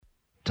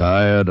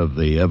Tired of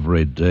the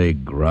everyday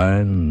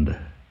grind?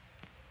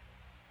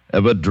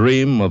 Ever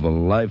dream of a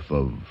life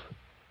of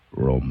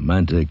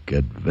romantic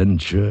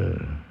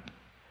adventure?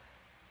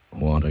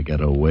 Want to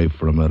get away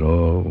from it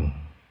all?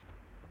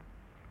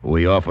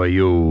 We offer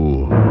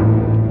you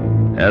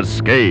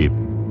Escape.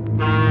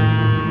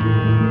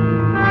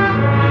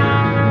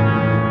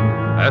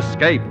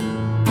 Escape,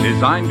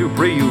 designed to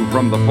free you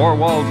from the four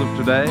walls of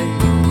today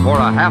for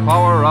a half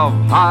hour of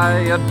high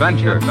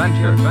adventure. Climate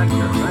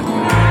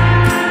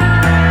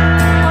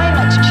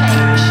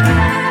change.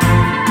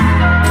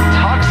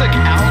 Toxic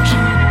algae.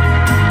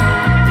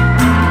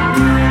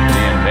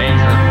 The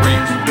endangered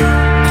reef.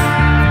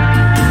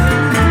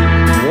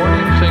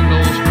 Warning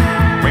signals.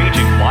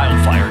 Raging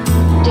wildfire.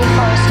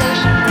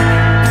 Deforestation.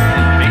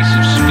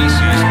 Invasive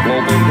species.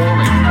 Global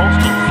warming.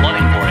 Coastal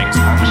flooding warnings.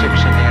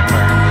 Toxics in the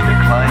environment.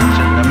 Declines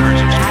in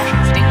numbers of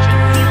species. Extinction.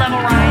 Sea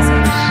level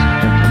rising.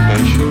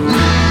 Implications.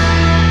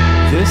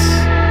 This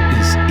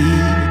is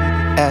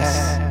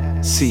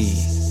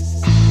ESC.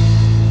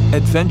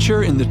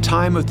 Adventure in the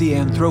Time of the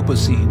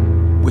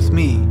Anthropocene, with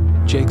me,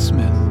 Jake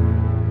Smith.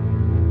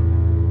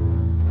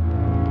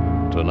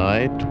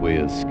 Tonight, we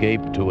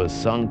escape to a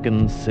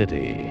sunken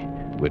city,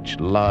 which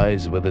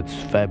lies with its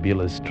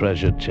fabulous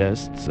treasure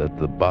chests at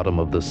the bottom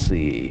of the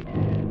sea,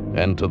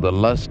 and to the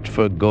lust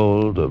for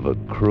gold of a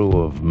crew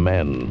of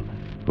men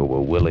who were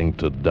willing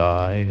to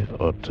die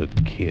or to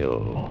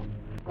kill.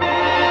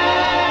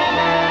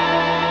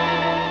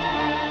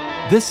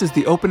 This is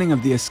the opening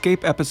of the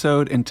Escape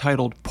episode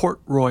entitled Port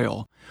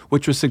Royal,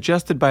 which was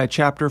suggested by a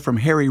chapter from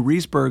Harry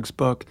Reesberg's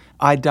book,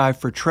 I'd Dive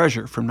for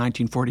Treasure from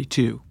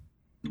 1942.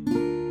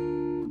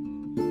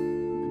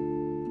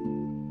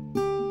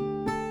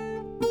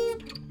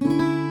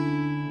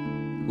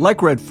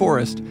 Like Red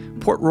Forest,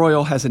 Port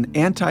Royal has an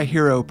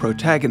anti-hero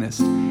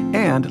protagonist,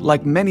 and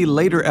like many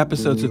later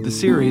episodes of the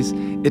series,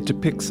 it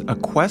depicts a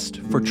quest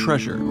for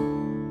treasure.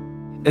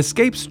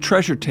 Escape's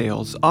treasure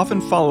tales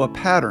often follow a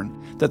pattern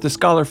that the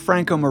scholar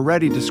Franco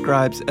Moretti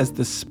describes as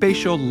the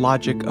spatial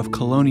logic of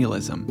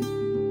colonialism.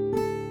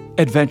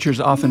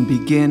 Adventures often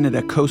begin at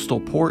a coastal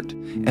port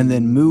and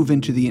then move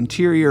into the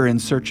interior in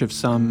search of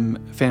some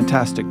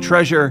fantastic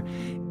treasure,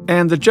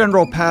 and the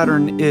general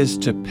pattern is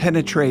to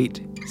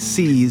penetrate,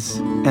 seize,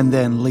 and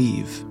then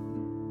leave.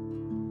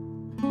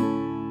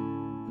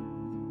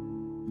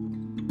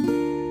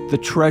 The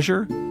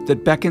treasure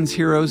that beckons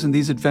heroes in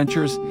these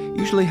adventures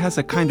usually has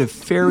a kind of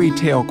fairy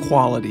tale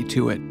quality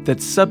to it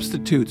that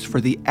substitutes for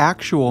the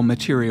actual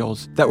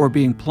materials that were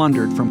being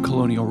plundered from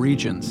colonial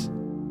regions.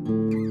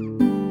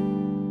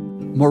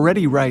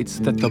 Moretti writes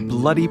that the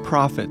bloody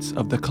profits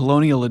of the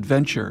colonial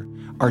adventure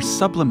are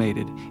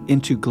sublimated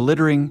into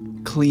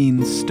glittering,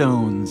 clean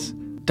stones,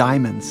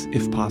 diamonds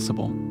if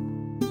possible.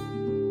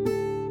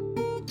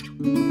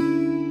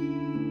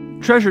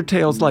 Treasure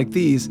tales like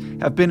these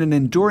have been an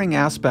enduring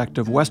aspect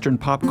of Western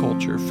pop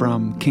culture,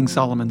 from King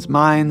Solomon's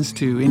Mines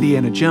to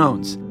Indiana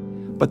Jones.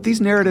 But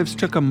these narratives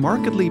took a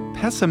markedly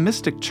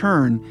pessimistic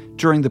turn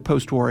during the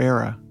post-war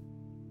era.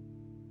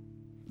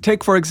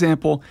 Take, for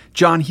example,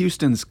 John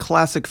Huston's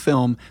classic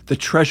film, The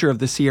Treasure of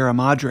the Sierra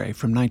Madre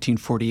from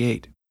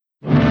 1948.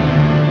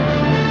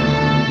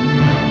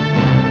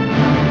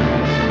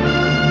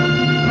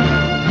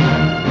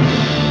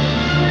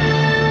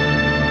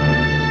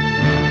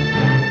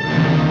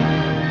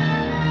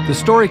 The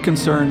story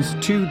concerns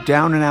two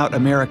down-and-out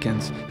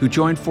Americans who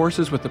joined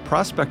forces with a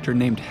prospector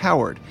named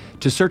Howard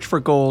to search for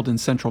gold in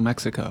central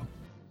Mexico.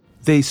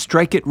 They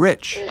strike it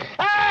rich. You're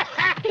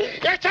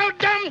so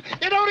dumb,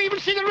 you don't even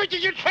see the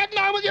riches you're treading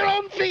on with your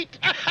own feet.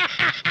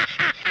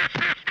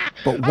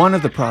 But one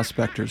of the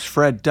prospectors,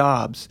 Fred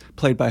Dobbs,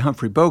 played by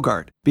Humphrey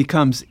Bogart,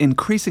 becomes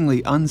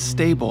increasingly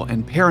unstable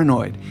and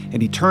paranoid,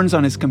 and he turns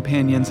on his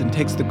companions and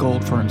takes the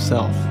gold for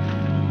himself.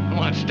 Come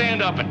on,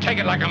 stand up and take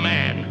it like a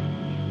man.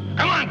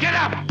 Come on, get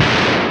up!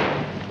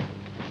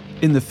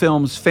 In the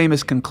film's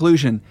famous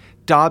conclusion,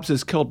 Dobbs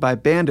is killed by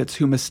bandits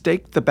who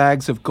mistake the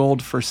bags of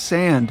gold for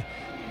sand,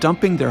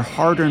 dumping their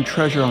hard-earned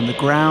treasure on the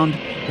ground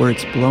where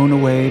it's blown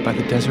away by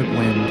the desert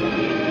wind.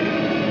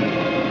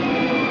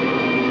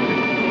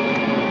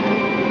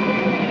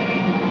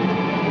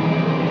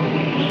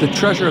 The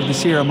Treasure of the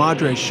Sierra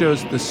Madre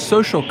shows the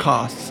social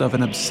costs of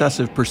an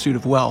obsessive pursuit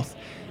of wealth,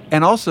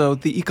 and also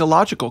the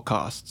ecological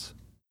costs.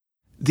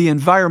 The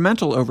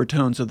environmental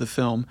overtones of the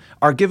film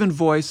are given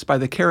voice by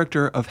the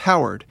character of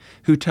Howard,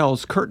 who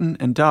tells Curtin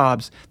and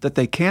Dobbs that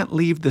they can't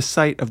leave the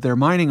site of their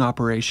mining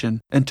operation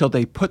until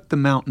they put the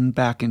mountain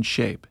back in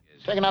shape.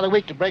 It's taken another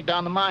week to break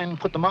down the mine and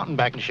put the mountain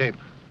back in shape.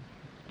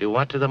 Do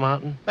what to the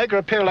mountain? Make her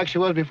appear like she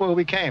was before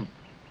we came.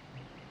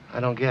 I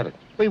don't get it.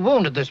 We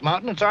wounded this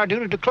mountain. It's our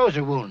duty to close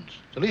her wounds.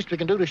 It's the least we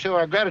can do to show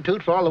our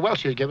gratitude for all the wealth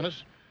she's given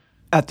us.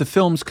 At the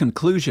film's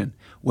conclusion,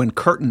 when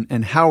Curtin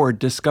and Howard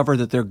discover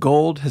that their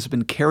gold has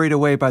been carried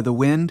away by the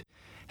wind,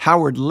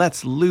 Howard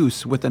lets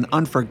loose with an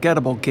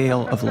unforgettable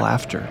gale of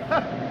laughter.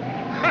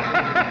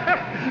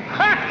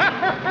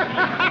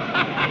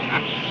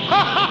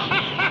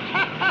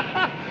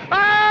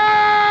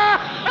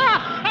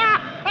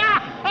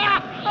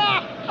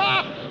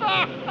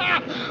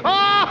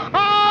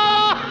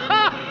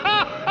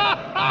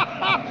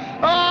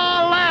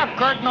 Oh, laugh,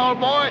 Curtin, old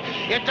boy.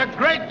 It's a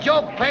great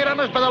joke played on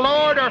us by the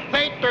Lord or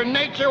fate or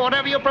nature,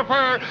 whatever you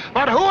prefer.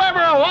 But whoever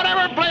or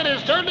whatever played it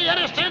certainly had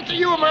a sense of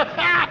humor.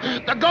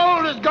 The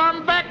gold has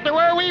gone back to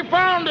where we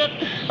found it.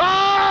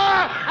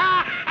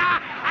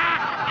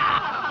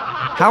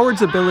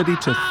 Howard's ability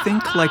to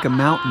think like a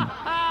mountain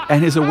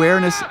and his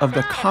awareness of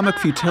the comic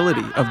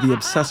futility of the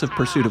obsessive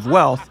pursuit of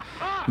wealth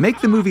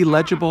make the movie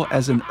legible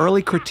as an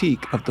early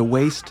critique of the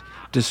waste,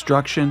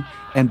 destruction,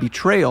 and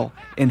betrayal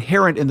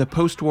inherent in the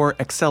post-war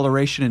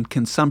acceleration in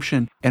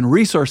consumption and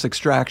resource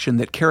extraction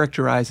that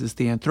characterizes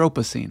the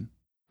Anthropocene.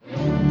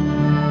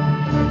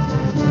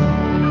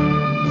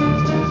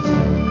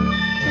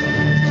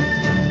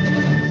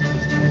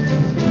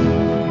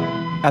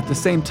 At the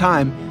same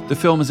time, the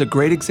film is a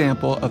great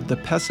example of the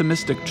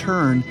pessimistic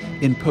turn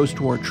in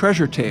post-war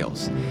treasure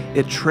tales.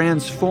 It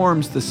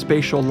transforms the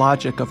spatial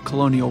logic of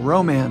colonial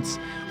romance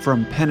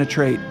from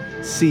penetrate,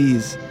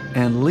 seize,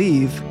 and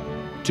leave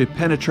to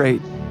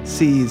penetrate,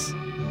 seize,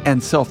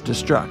 and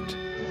self-destruct.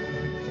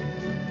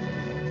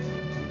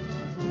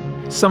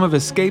 Some of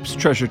Escape's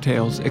treasure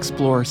tales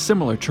explore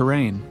similar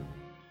terrain.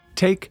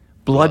 Take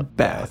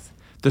Bloodbath,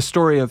 the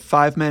story of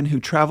 5 men who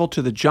travel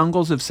to the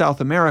jungles of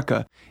South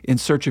America in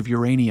search of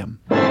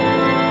uranium.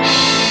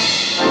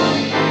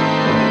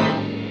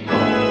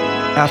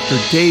 After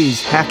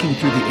days hacking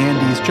through the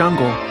Andes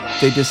jungle,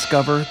 they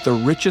discover the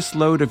richest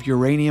lode of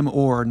uranium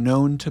ore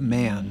known to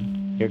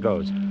man. Here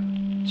goes.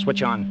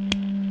 Switch on.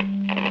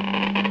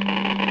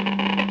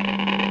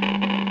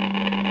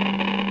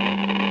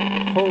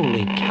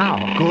 Holy cow.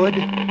 Good.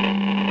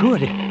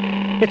 Good.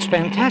 It's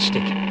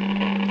fantastic.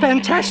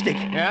 Fantastic.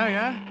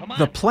 Yeah? Come on.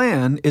 The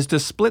plan is to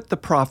split the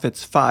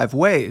profits 5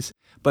 ways,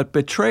 but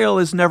betrayal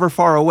is never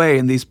far away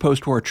in these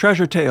post-war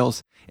treasure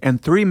tales, and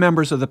 3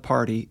 members of the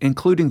party,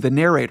 including the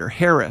narrator,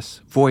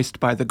 Harris, voiced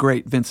by the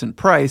great Vincent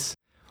Price,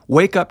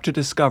 wake up to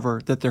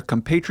discover that their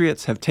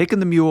compatriots have taken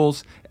the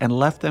mules and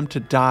left them to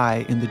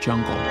die in the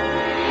jungle.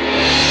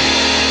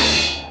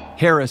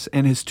 Harris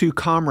and his 2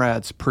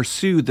 comrades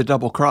pursue the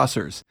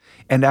double-crossers,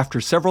 and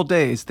after several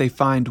days they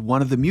find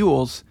one of the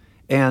mules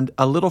and,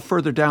 a little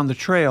further down the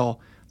trail,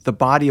 the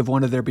body of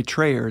one of their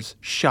betrayers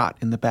shot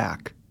in the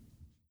back.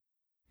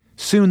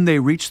 Soon they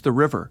reach the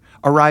river,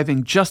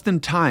 arriving just in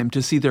time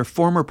to see their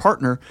former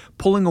partner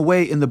pulling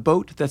away in the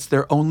boat that's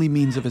their only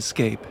means of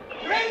escape.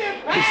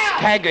 He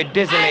staggered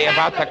dizzily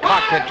about the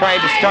cockpit trying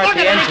to start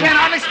the engine.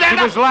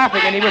 He was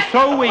laughing and he was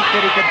so weak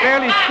that he could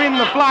barely spin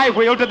the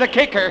flywheel to the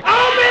kicker.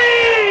 Oh,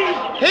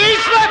 me! He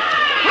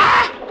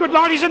slipped! Good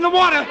Lord, he's in the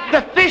water!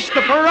 The fish,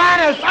 the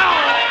piranhas! Oh,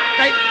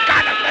 they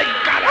got him!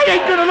 I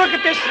ain't gonna look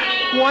at this!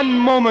 One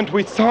moment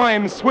we saw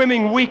him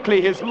swimming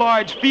weakly, his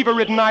large,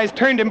 fever-ridden eyes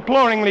turned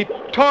imploringly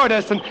toward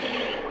us, and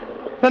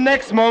the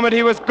next moment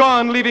he was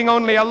gone, leaving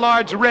only a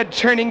large red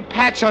churning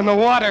patch on the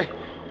water.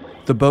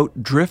 The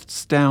boat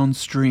drifts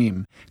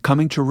downstream,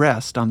 coming to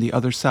rest on the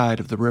other side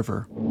of the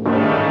river.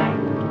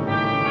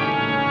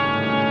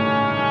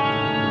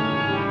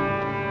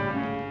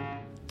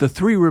 The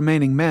 3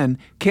 remaining men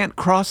can't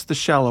cross the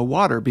shallow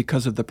water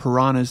because of the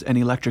piranhas and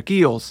electric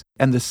eels,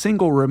 and the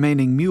single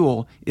remaining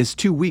mule is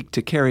too weak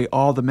to carry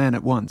all the men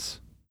at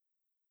once.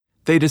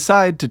 They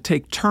decide to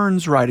take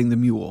turns riding the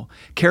mule,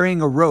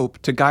 carrying a rope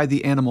to guide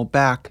the animal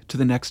back to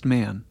the next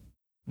man.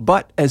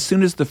 But as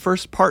soon as the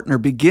first partner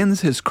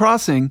begins his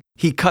crossing,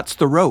 he cuts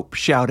the rope,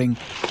 shouting,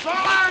 So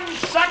long,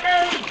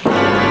 suckers!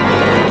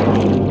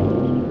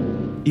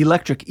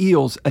 Electric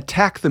eels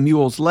attack the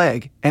mule's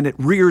leg, and it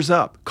rears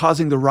up,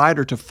 causing the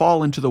rider to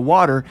fall into the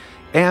water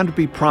and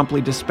be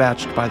promptly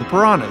dispatched by the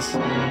piranhas.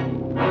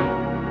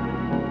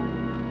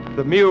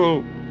 The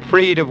mule,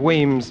 freed of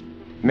Weems,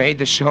 made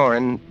the shore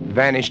and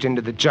vanished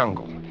into the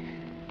jungle.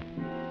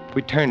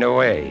 We turned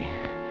away.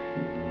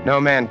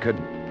 No man could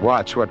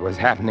watch what was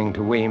happening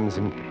to Weems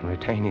and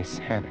retain his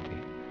sanity.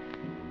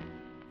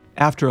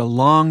 After a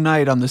long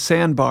night on the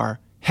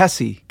sandbar,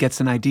 Hesse gets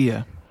an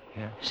idea.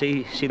 Yeah.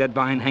 See that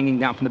vine hanging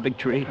down from the big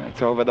tree?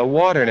 It's over the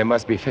water and it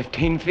must be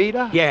 15 feet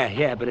up.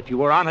 Yeah, but if you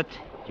were on it,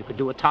 you could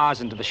do a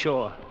Tarzan to the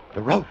shore.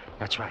 The rope.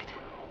 That's right.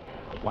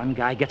 One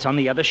guy gets on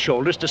the other's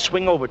shoulders to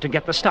swing over to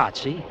get the start,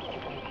 see?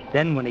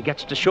 Then when he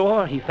gets to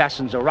shore, he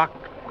fastens a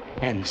rock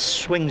and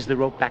swings the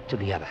rope back to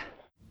the other.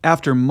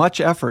 After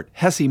much effort,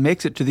 Hesse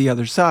makes it to the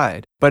other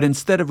side, but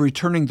instead of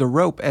returning the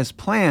rope as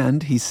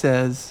planned, he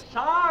says,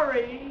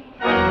 Sorry.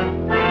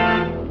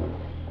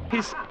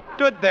 He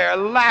stood there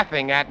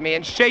laughing at me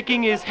and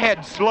shaking his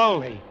head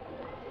slowly.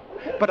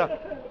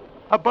 But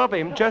above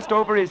him, just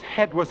over his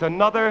head, was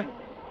another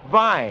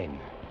vine,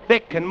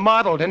 thick and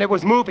mottled, and it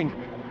was moving.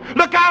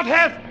 Look out,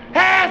 Hess!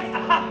 Hess!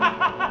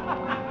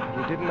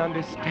 He didn't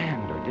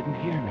understand or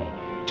didn't hear me.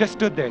 Just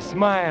stood there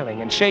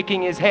smiling and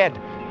shaking his head.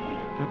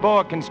 The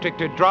boa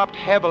constrictor dropped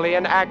heavily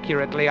and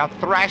accurately, a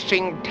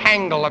thrashing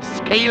tangle of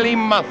scaly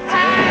muscles.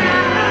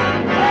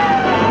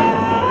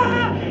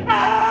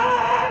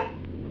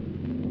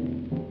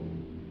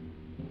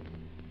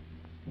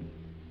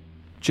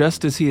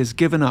 Just as he has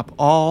given up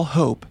all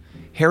hope,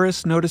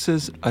 Harris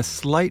notices a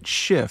slight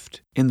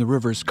shift in the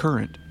river's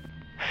current.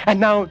 And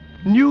now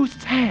new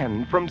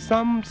sand from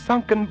some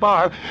sunken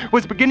bar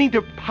was beginning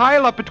to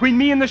pile up between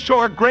me and the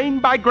shore, grain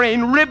by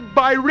grain, rib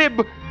by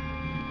rib.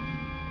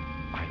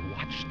 I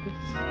watched this.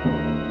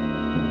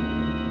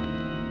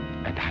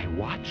 And I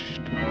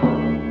watched.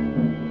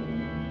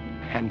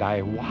 And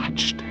I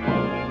watched.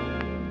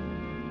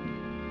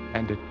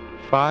 And at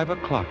 5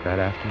 o'clock that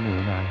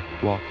afternoon, I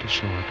walked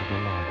ashore to the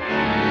lodge.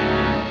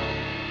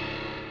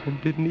 And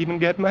didn't even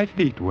get my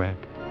feet wet.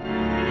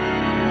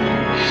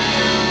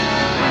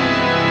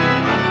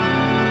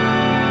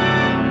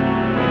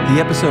 The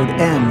episode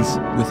ends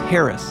with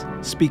Harris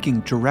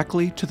speaking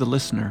directly to the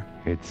listener.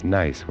 It's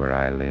nice where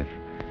I live.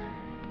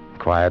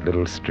 Quiet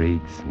little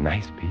streets,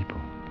 nice people,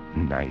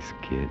 nice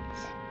kids,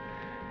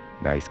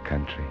 nice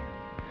country.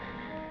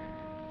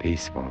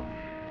 Peaceful.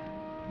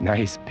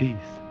 Nice peace.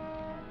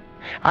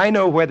 I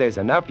know where there's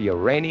enough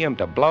uranium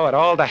to blow it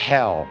all to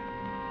hell.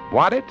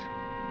 Want it?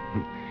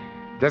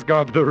 Just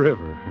go up the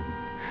river.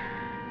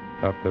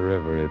 Up the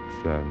river,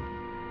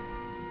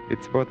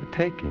 it's for the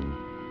taking.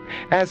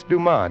 Ask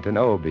Dumont and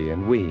Obie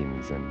and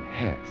Weems and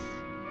Hess.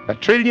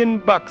 $1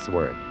 trillion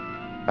worth.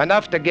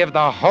 Enough to give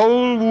the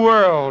whole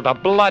world a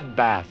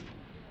bloodbath.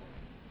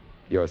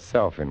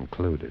 Yourself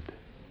included.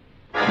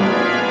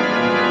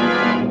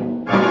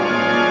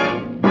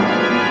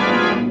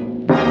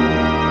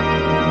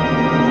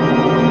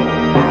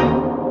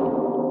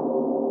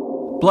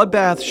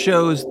 Bloodbath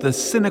shows the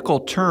cynical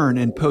turn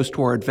in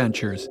post-war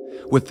adventures,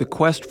 with the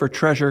quest for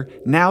treasure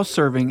now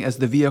serving as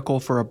the vehicle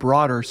for a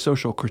broader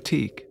social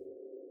critique.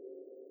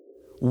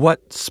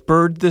 What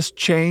spurred this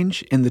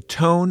change in the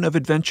tone of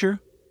adventure?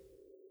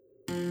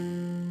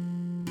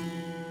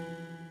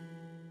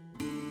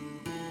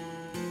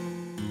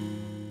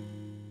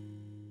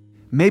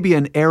 Maybe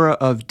an era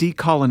of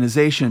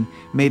decolonization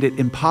made it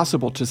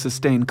impossible to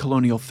sustain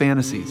colonial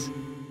fantasies.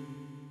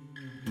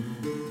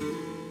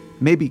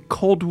 Maybe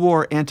Cold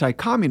War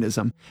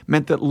anti-communism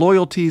meant that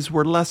loyalties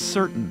were less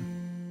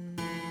certain.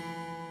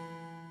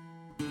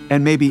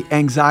 And maybe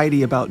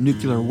anxiety about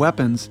nuclear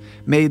weapons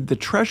made the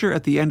treasure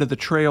at the end of the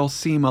trail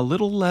seem a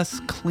little less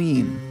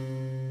clean.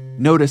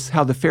 Notice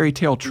how the fairy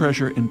tale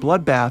treasure in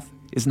Bloodbath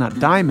is not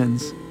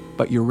diamonds,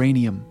 but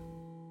uranium.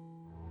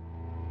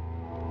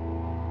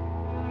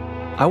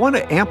 I want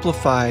to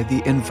amplify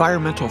the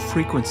environmental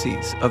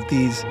frequencies of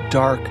these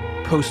dark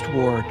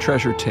post-war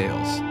treasure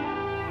tales.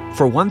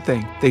 For one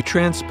thing, they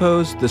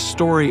transpose the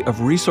story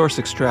of resource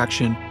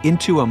extraction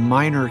into a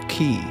minor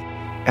key.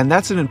 And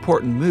that's an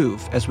important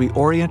move as we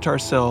orient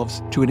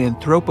ourselves to an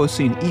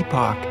Anthropocene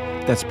epoch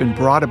that's been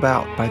brought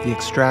about by the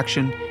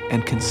extraction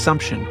and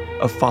consumption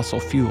of fossil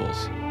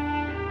fuels.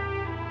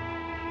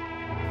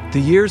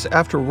 The years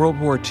after World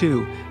War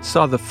II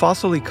saw the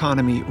fossil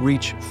economy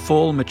reach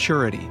full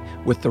maturity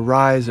with the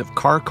rise of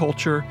car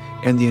culture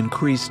and the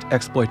increased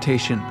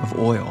exploitation of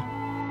oil.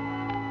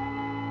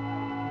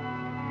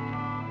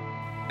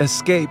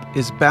 Escape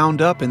is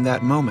bound up in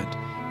that moment,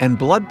 and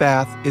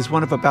Bloodbath is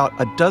one of about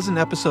a dozen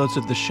episodes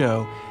of the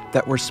show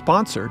that were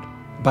sponsored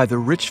by the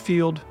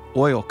Richfield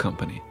Oil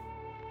Company.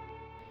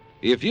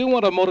 If you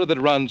want a motor that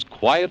runs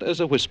quiet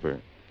as a whisper,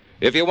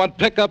 if you want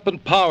pickup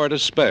and power to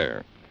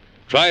spare,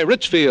 try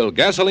Richfield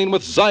gasoline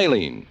with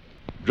xylene.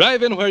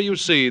 Drive in where you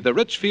see the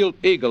Richfield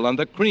Eagle on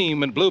the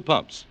cream and blue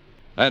pumps.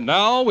 And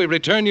now we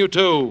return you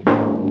to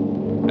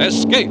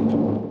Escape.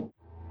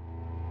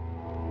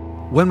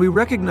 When we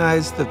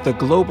recognize that the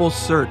global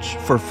search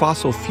for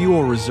fossil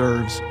fuel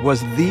reserves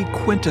was the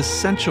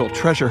quintessential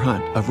treasure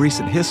hunt of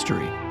recent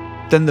history,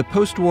 then the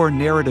post-war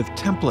narrative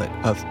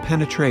template of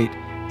penetrate,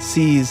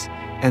 seize,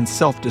 and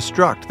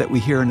self-destruct that we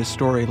hear in a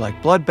story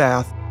like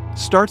Bloodbath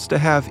starts to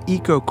have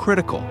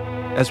eco-critical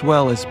as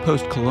well as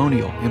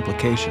post-colonial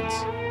implications.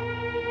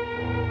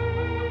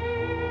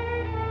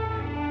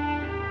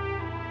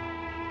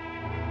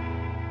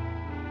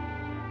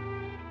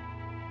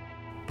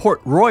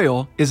 Port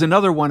Royal is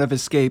another one of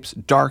Escape's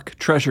dark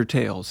treasure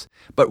tales,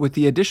 but with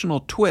the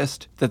additional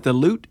twist that the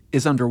loot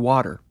is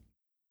underwater.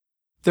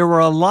 There were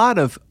a lot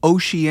of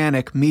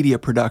oceanic media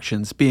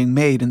productions being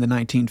made in the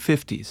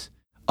 1950s.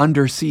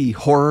 Undersea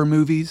horror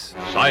movies.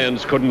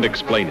 Science couldn't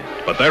explain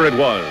it, but there it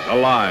was,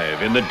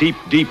 alive in the deep,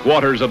 deep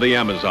waters of the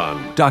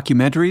Amazon.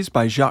 Documentaries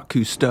by Jacques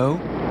Cousteau.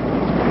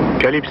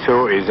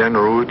 Calypso is en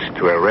route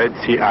to a Red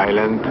Sea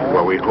island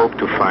where we hope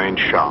to find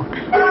sharks.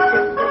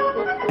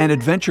 And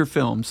adventure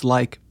films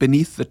like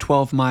Beneath the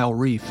 12-Mile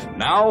Reef.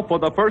 Now, for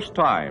the first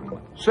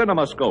time,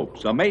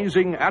 CinemaScope's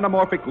amazing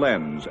anamorphic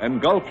lens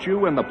engulfs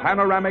you in the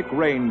panoramic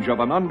range of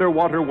an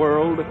underwater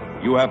world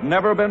you have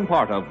never been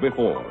part of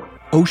before.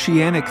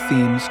 Oceanic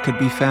themes could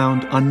be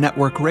found on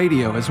network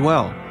radio as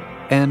well.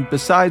 And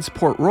besides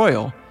Port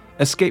Royal,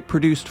 Escape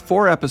produced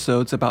 4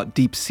 episodes about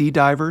deep sea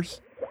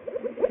divers.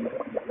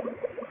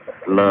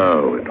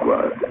 Slow it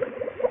was.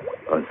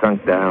 I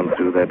sunk down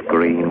through that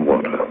green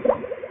water.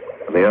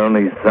 The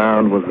only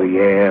sound was the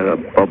air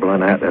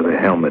bubbling out of the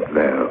helmet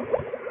valve.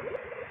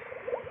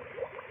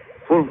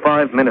 Full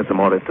 5 minutes or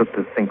more it took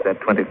to sink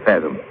that 20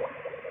 fathoms.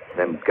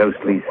 Them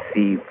ghostly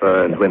sea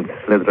ferns went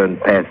slithering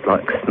past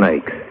like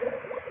snakes,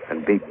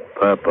 and big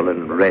purple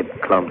and red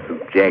clumps of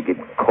jagged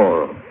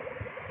coral,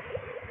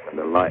 and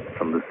the light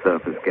from the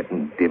surface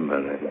getting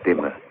dimmer and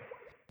dimmer.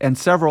 And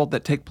several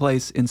that take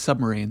place in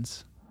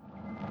submarines.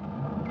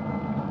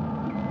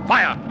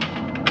 Fire!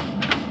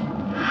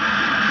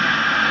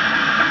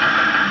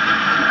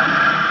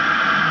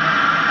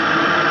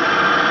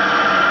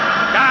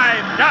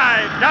 Dive,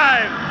 dive,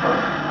 dive!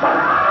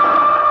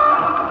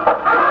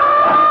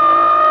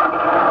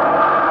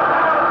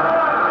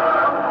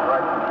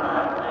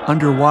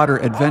 Underwater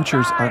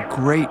adventures are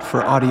great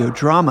for audio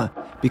drama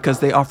because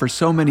they offer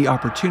so many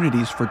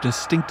opportunities for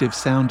distinctive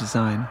sound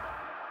design.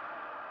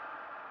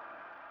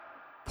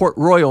 Port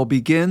Royal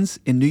begins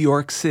in New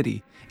York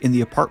City, in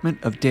the apartment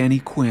of Danny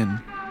Quinn.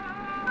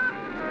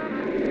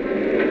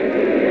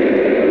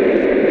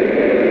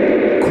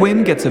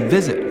 Quinn gets a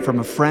visit from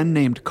a friend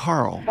named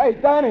Carl. Hey,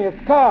 Danny,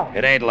 it's Carl.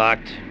 It ain't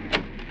locked.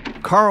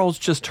 Carl's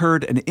just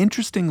heard an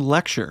interesting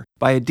lecture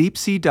by a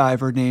deep-sea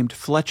diver named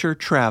Fletcher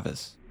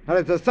Travis. And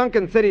it's a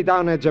sunken city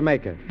down in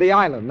Jamaica. The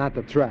island, not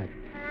the track.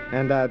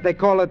 And they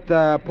call it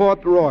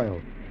Port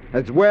Royal.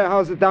 It's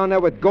warehouses down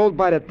there with gold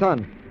by the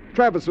ton.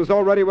 Travis was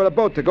all ready with a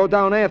boat to go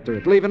down after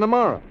it, leaving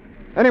tomorrow.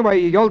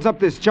 Anyway, he holds up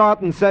this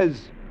chart and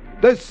says,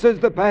 "This is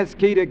the pass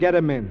key to get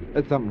him in."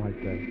 It's something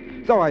like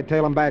that. So I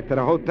tail him back to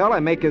the hotel, I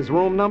make his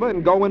room number,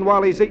 and go in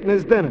while he's eating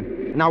his dinner.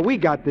 Now we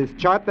got this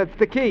chart, that's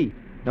the key.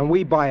 Then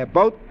we buy a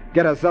boat,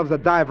 get ourselves a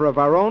diver of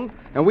our own,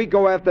 and we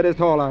go after this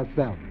haul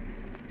ourselves.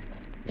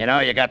 You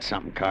know, you got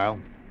something, Carl.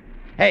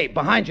 Hey,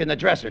 behind you in the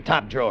dresser,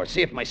 top drawer.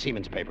 See if my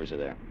seaman's papers are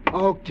there.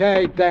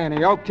 Okay,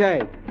 Danny,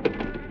 okay.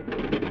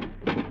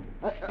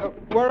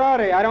 Where are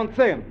they? I don't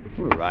see them.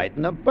 Right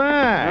in the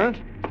back.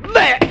 Huh?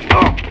 There!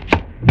 Oh.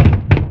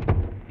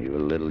 You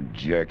little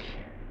jerk.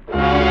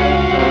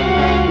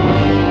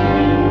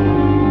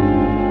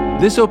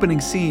 This opening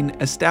scene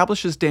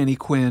establishes Danny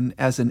Quinn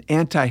as an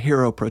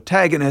anti-hero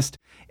protagonist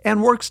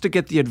and works to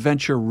get the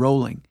adventure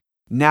rolling.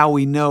 Now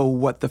we know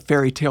what the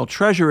fairy tale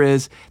treasure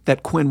is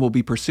that Quinn will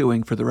be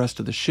pursuing for the rest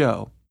of the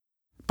show.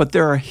 But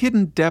there are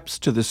hidden depths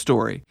to the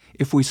story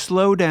if we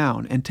slow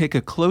down and take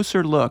a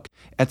closer look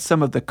at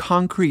some of the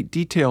concrete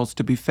details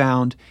to be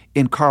found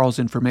in Carl's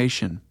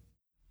information.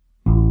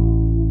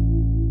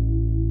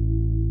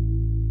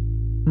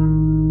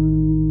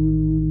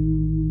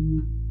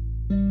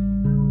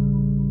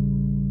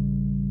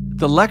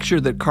 The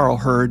lecture that Carl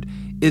heard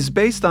is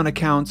based on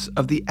accounts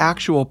of the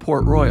actual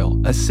Port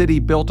Royal, a city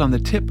built on the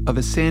tip of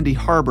a sandy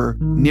harbor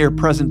near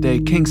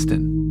present-day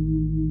Kingston.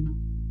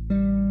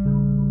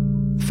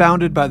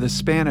 Founded by the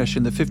Spanish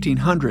in the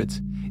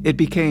 1500s, it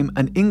became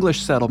an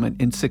English settlement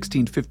in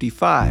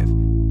 1655.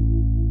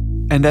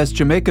 And as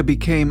Jamaica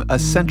became a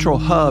central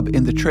hub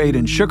in the trade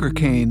in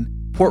sugarcane,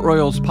 Port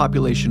Royal's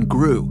population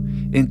grew,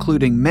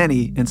 including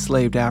many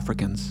enslaved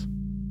Africans.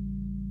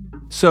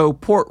 So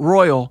Port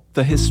Royal,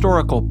 the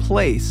historical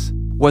place,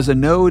 was a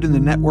node in the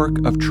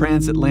network of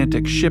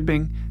transatlantic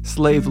shipping,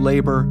 slave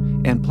labor,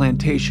 and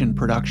plantation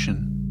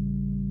production.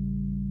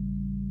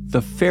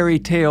 The fairy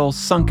tale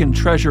sunken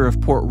treasure of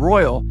Port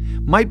Royal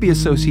might be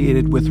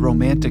associated with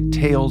romantic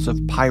tales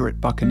of pirate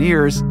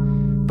buccaneers,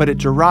 but it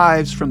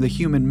derives from the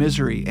human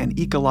misery and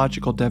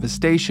ecological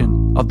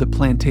devastation of the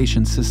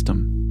plantation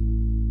system.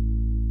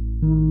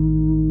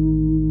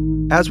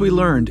 As we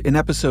learned in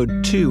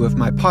episode 2 of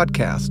my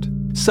podcast,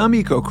 some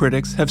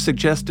eco-critics have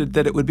suggested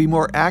that it would be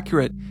more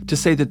accurate to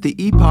say that the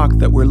epoch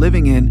that we're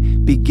living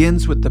in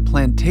begins with the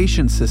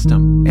plantation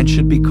system and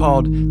should be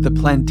called the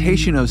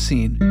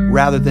Plantationocene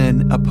rather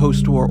than a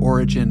post-war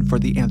origin for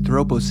the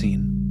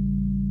Anthropocene.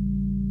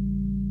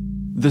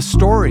 The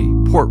story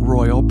Port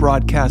Royal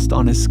broadcast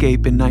on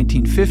Escape in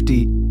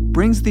 1950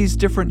 brings these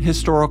different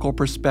historical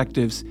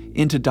perspectives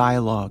into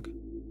dialogue.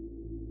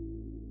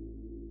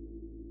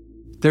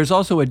 There's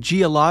also a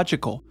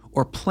geological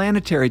or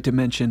planetary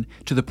dimension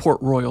to the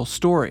Port Royal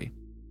story.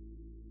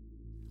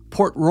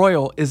 Port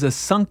Royal is a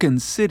sunken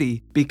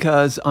city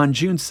because on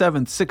June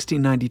 7,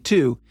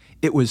 1692,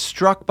 it was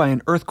struck by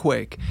an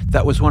earthquake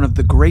that was one of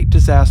the great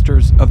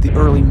disasters of the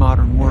early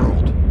modern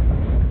world.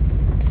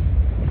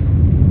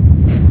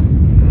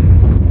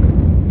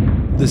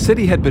 The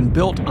city had been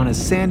built on a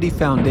sandy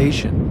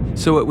foundation,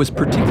 so it was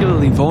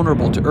particularly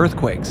vulnerable to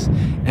earthquakes,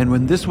 and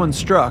when this one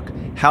struck,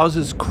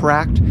 houses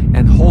cracked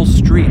and whole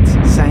streets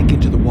sank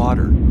into the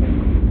water.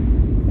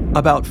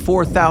 About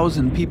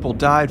 4,000 people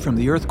died from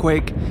the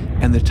earthquake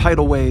and the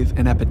tidal wave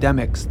and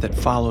epidemics that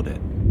followed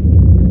it.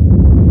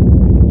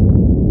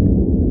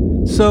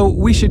 So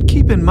we should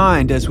keep in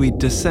mind as we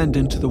descend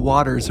into the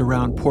waters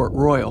around Port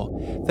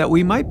Royal that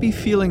we might be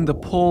feeling the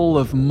pull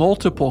of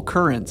multiple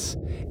currents,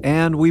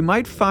 and we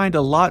might find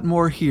a lot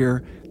more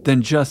here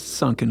than just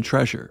sunken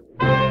treasure.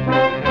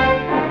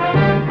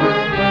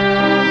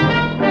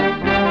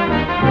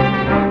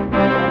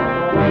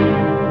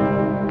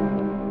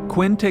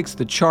 Quinn takes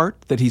the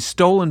chart that he's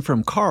stolen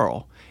from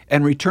Carl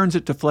and returns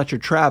it to Fletcher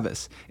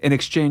Travis in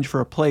exchange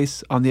for a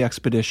place on the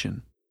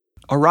expedition.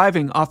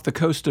 Arriving off the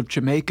coast of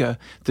Jamaica,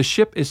 the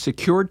ship is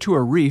secured to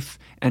a reef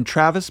and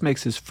Travis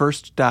makes his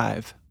first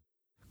dive.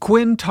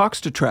 Quinn talks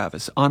to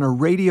Travis on a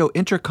radio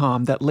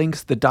intercom that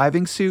links the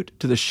diving suit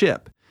to the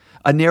ship,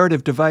 a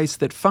narrative device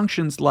that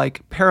functions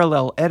like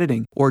parallel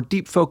editing or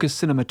deep focus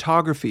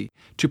cinematography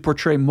to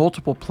portray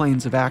multiple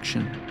planes of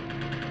action.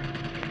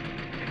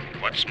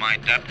 What's my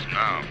depth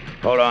now?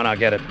 Hold on, I'll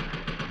get it.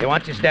 He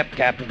wants his depth,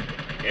 Captain.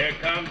 Here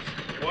comes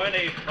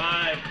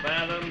 25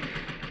 fathoms.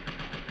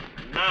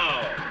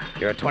 Now.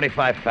 You're at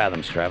 25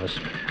 fathoms, Travis.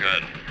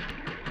 Good.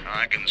 Now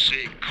I can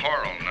see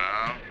coral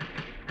now.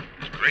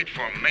 There's great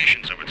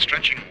formations of it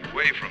stretching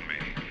away from me.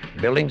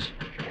 Buildings?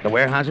 The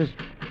warehouses?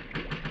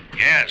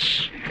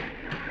 Yes.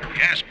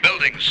 Yes,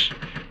 buildings.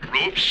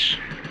 Roofs.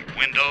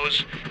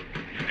 Windows.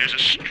 There's a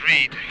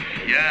street.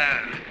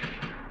 Yeah.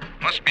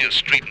 Must be a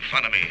street in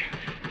front of me.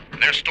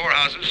 There's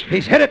storehouses.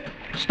 He's hit it!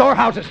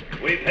 Storehouses!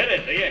 We've hit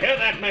it. Do you hear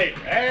that, mate?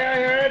 Hey, I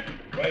hear it.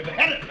 We've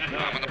hit it.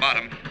 I'm on the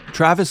bottom.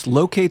 Travis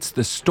locates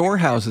the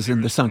storehouses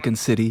in the sunken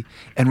city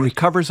and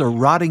recovers a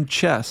rotting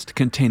chest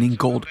containing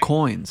gold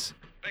coins.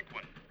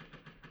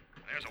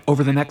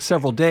 Over the next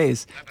several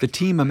days, the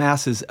team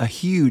amasses a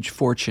huge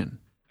fortune.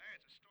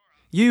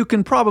 You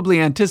can probably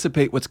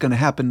anticipate what's going to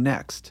happen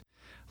next.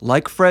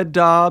 Like Fred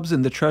Dobbs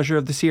in The Treasure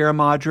of the Sierra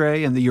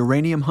Madre and the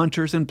Uranium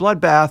Hunters in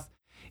Bloodbath,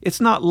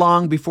 it's not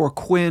long before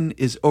Quinn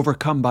is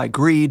overcome by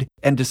greed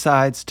and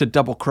decides to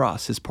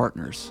double-cross his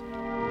partners.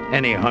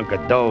 Any hunk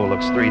of dough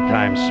looks 3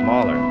 times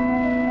smaller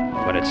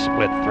when it's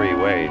split 3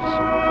 ways.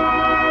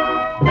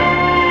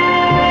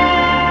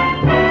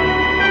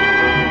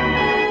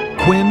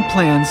 Quinn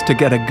plans to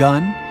get a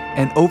gun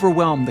and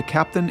overwhelm the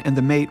captain and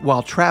the mate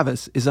while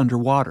Travis is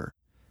underwater.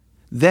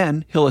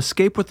 Then he'll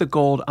escape with the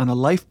gold on a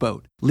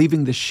lifeboat,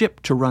 leaving the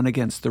ship to run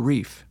against the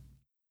reef.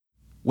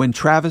 When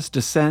Travis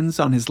descends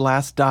on his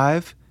last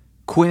dive,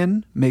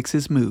 Quinn makes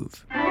his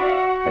move.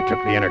 I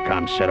took the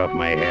intercom set off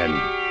my head.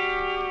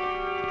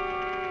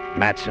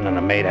 Matson and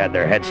the mate had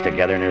their heads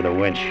together near the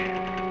winch.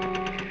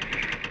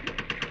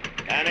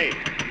 Danny,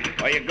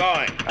 where you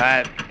going?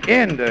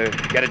 In to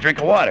get a drink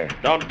of water.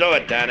 Don't do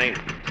it, Danny.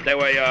 Stay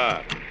where you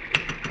are.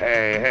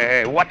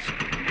 Hey, what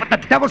the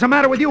devil's the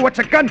matter with you? What's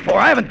a gun for?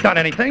 I haven't done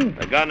anything.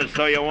 The gun is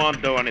so you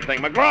won't do anything.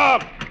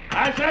 McGraw!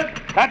 I said,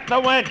 cut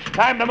the winch.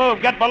 Time to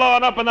move. Get below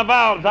and open the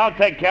valves. I'll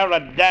take care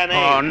of Danny.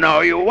 Oh,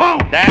 no, you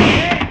won't.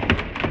 Danny!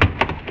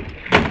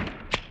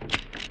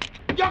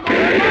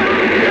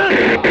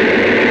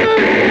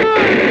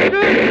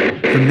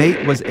 The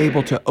mate was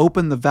able to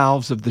open the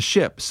valves of the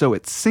ship, so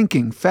it's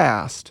sinking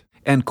fast.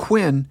 And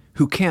Quinn,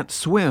 who can't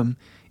swim,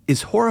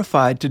 is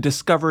horrified to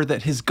discover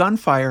that his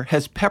gunfire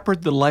has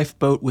peppered the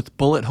lifeboat with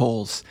bullet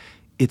holes.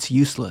 It's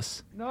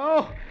useless.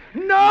 No!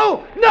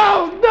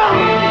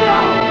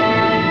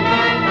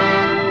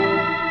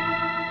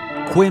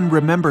 Quinn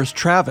remembers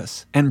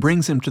Travis and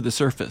brings him to the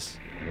surface.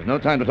 There's no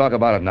time to talk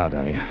about it now,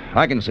 Danny.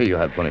 I can see you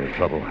had plenty of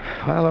trouble.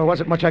 Well, there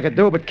wasn't much I could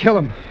do but kill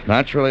him.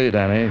 Naturally,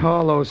 Danny.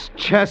 All those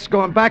chests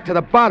going back to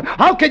the bottom.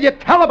 How can you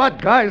tell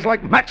about guys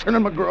like Matson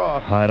and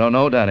McGraw? I don't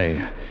know,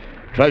 Danny.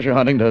 Treasure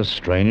hunting does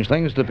strange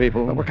things to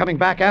people. But we're coming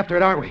back after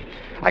it, aren't we?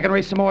 I can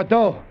raise some more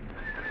dough.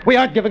 We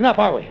aren't giving up,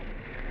 are we?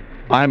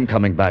 I'm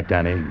coming back,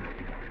 Danny.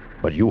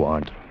 But you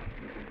aren't.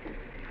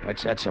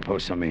 What's that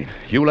supposed to mean?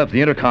 You left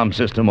the intercom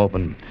system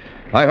open.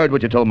 I heard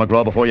what you told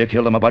McGraw before you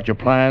killed him about your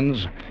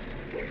plans.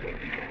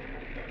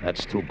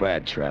 That's too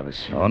bad,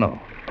 Travis. Oh, no.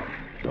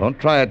 Don't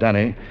try it,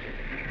 Danny.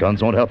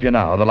 Guns won't help you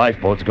now. The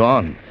lifeboat's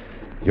gone.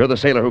 You're the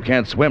sailor who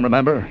can't swim,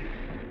 remember?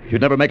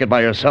 You'd never make it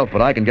by yourself,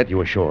 but I can get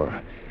you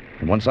ashore.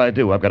 And once I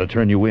do, I've got to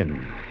turn you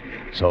in.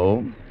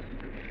 So,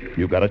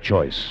 you've got a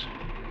choice.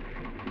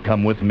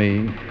 Come with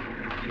me,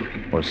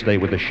 or stay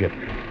with the ship.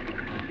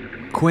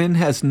 Quinn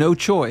has no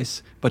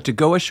choice but to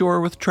go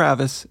ashore with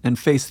Travis and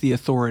face the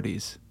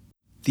authorities.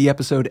 The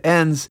episode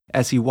ends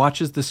as he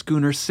watches the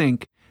schooner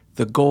sink,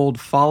 the gold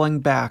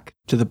falling back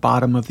to the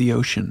bottom of the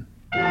ocean.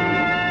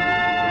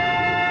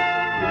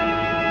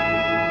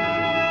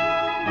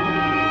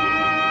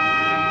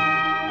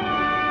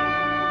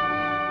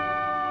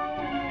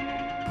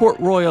 Port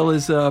Royal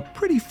is a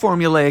pretty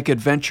formulaic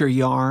adventure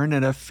yarn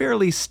and a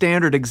fairly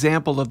standard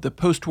example of the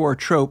post-war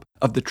trope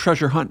of the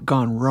treasure hunt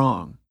gone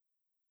wrong.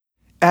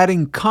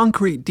 Adding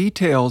concrete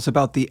details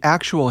about the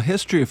actual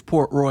history of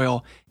Port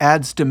Royal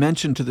adds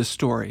dimension to the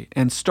story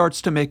and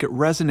starts to make it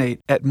resonate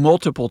at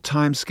multiple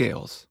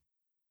timescales.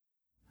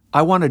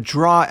 I want to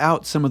draw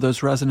out some of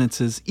those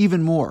resonances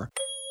even more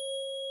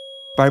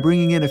by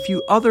bringing in a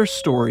few other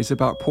stories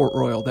about Port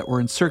Royal that were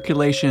in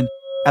circulation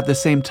at the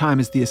same time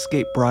as the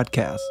Escape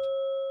broadcast.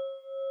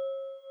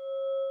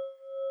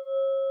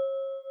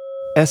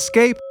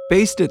 Escape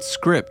based its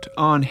script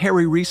on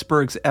Harry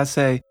Reesberg's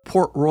essay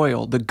Port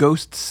Royal, the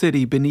Ghost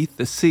City Beneath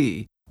the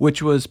Sea,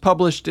 which was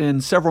published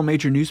in several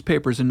major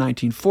newspapers in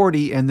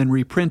 1940 and then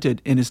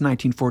reprinted in his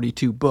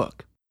 1942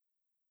 book.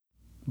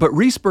 But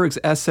Reesberg's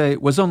essay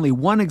was only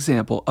one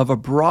example of a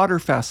broader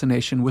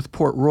fascination with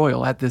Port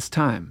Royal at this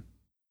time.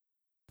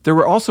 There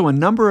were also a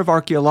number of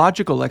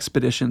archaeological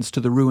expeditions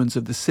to the ruins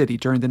of the city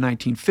during the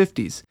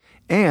 1950s,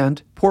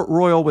 and Port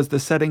Royal was the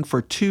setting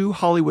for 2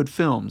 Hollywood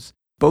films,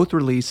 both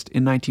released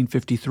in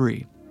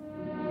 1953.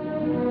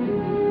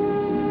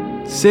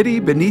 City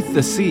Beneath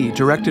the Sea,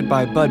 directed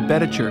by Bud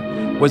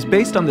Boetticher, was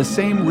based on the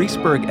same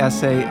Reesberg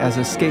essay as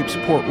Escape's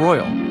Port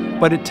Royal,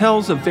 but it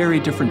tells a very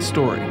different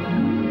story.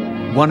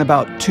 One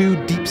about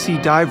 2 deep-sea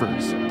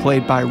divers,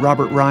 played by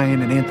Robert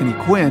Ryan and Anthony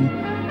Quinn,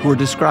 who are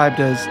described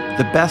as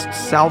the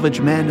best salvage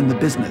men in the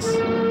business.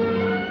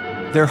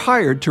 They're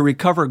hired to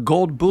recover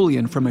gold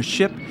bullion from a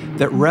ship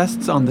that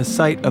rests on the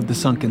site of the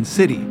sunken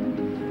city.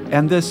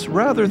 And this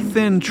rather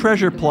thin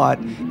treasure plot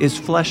is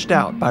fleshed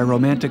out by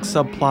romantic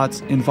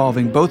subplots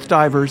involving both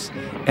divers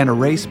and a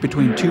race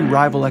between 2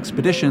 rival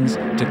expeditions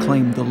to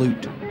claim the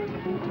loot.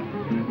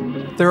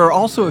 There are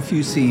also a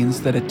few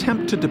scenes that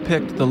attempt to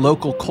depict the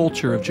local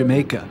culture of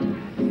Jamaica.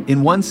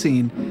 In one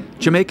scene,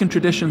 Jamaican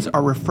traditions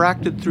are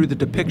refracted through the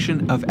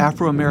depiction of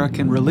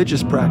Afro-American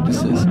religious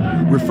practices,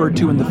 referred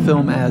to in the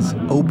film as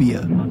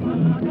obia.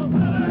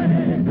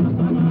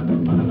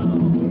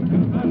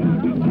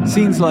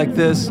 Scenes like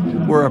this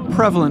were a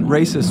prevalent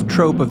racist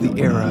trope of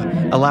the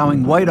era,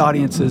 allowing white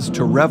audiences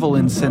to revel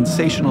in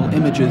sensational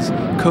images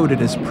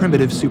coded as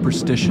primitive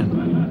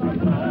superstition.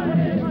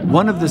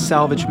 One of the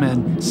salvage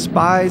men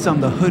spies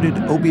on the hooded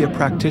obia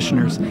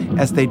practitioners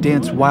as they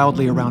dance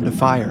wildly around a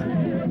fire.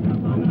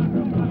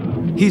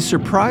 He's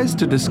surprised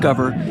to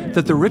discover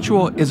that the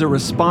ritual is a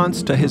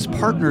response to his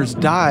partner's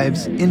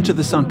dives into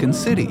the sunken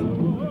city.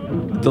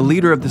 The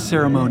leader of the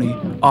ceremony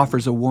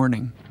offers a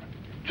warning.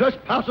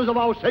 Trespassers of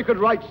our sacred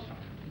rites,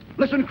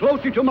 listen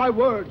closely to my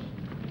words.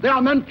 They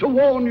are meant to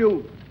warn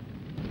you.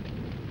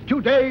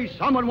 Today,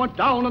 someone went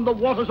down in the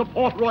waters of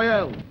Port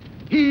Royal.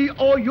 He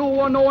or you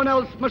or no one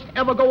else must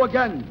ever go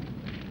again.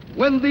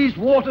 When these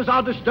waters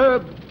are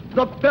disturbed,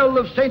 the bell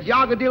of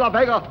Santiago de la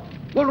Vega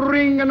will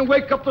ring and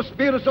wake up the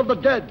spirits of the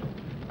dead,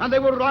 and they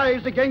will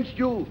rise against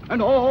you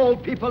and all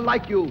people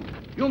like you.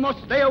 You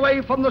must stay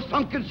away from the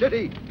sunken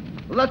city.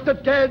 Let the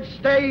dead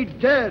stay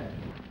dead.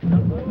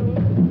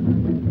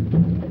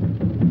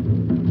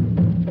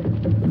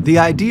 The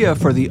idea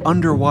for the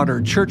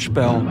underwater church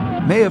bell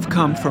may have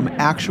come from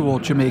actual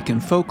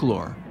Jamaican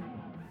folklore.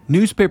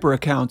 Newspaper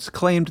accounts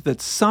claimed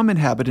that some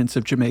inhabitants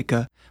of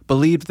Jamaica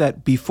believed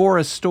that before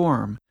a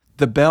storm,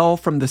 the bell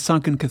from the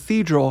sunken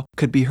cathedral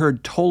could be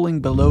heard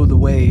tolling below the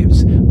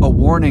waves, a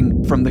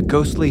warning from the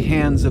ghostly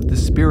hands of the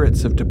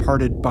spirits of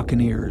departed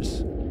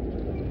buccaneers.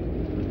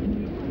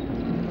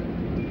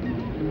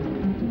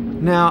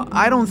 Now,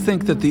 I don't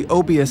think that the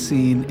obia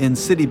scene in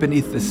City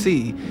Beneath the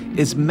Sea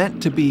is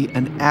meant to be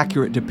an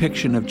accurate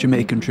depiction of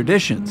Jamaican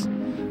traditions.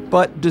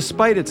 But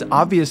despite its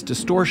obvious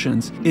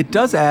distortions, it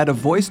does add a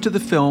voice to the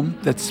film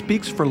that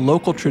speaks for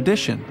local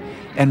tradition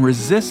and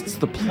resists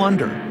the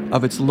plunder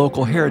of its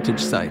local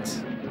heritage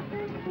sites.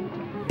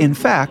 In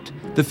fact,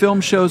 the film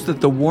shows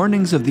that the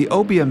warnings of the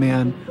obia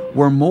man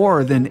were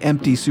more than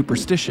empty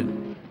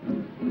superstition.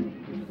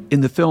 In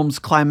the film's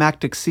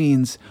climactic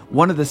scenes,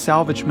 one of the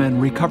salvage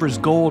men recovers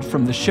gold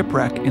from the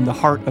shipwreck in the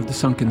heart of the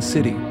sunken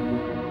city.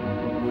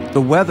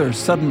 The weather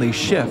suddenly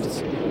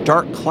shifts.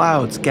 Dark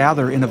clouds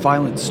gather in a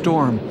violent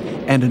storm,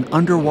 and an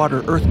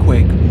underwater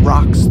earthquake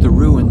rocks the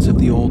ruins of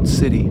the old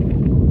city.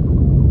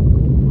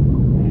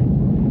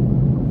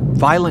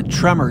 Violent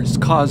tremors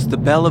cause the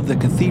bell of the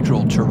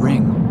cathedral to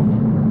ring.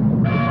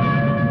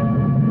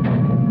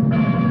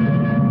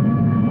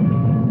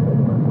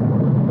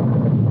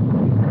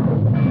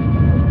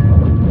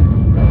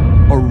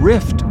 A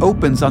rift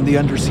opens on the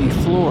undersea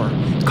floor,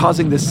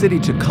 causing the city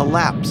to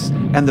collapse,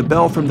 and the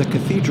bell from the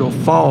cathedral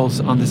falls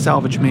on the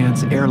salvage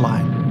man's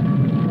airline.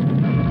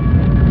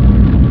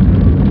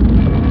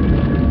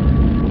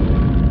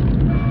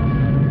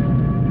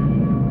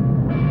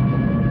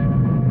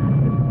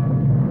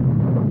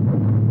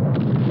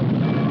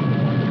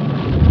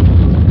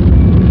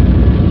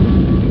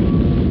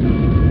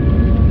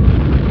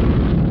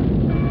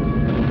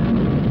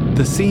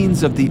 The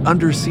scenes of the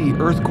undersea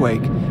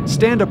earthquake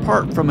stand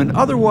apart from an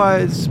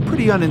otherwise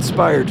pretty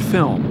uninspired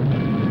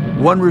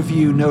film. One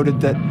review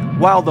noted that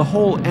while the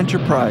whole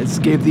enterprise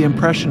gave the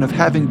impression of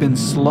having been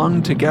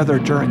slung together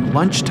during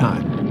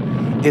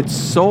lunchtime, its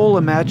sole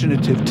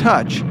imaginative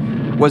touch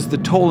was the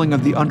tolling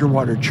of the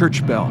underwater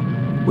church bell,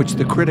 which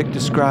the critic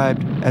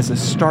described as a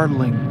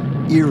startling,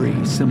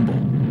 eerie symbol.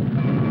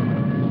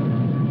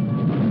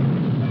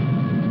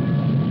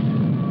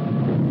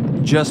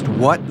 Just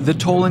what the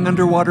tolling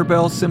underwater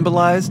bell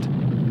symbolized,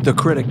 the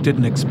critic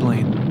didn't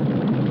explain.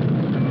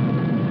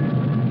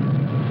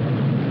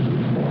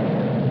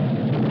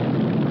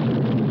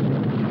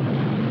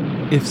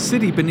 If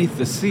City Beneath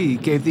the Sea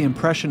gave the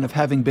impression of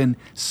having been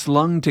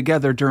slung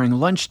together during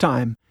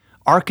lunchtime,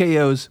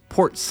 RKO's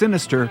Port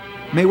Sinister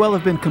may well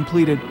have been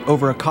completed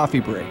over a coffee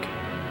break.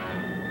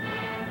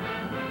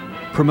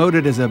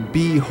 Promoted as a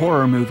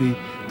B-horror movie,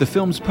 the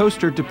film's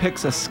poster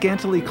depicts a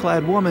scantily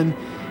clad woman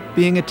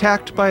being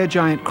attacked by a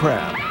giant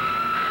crab.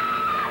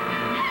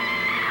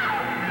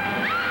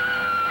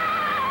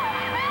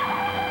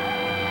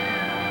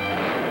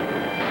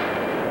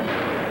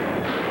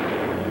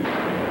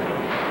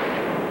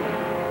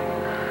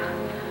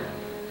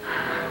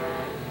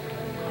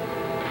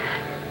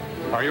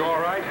 Are you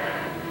all right?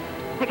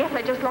 I guess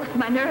I just lost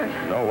my nerve.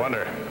 No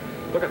wonder.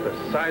 Look at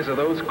the size of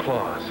those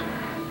claws.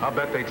 I'll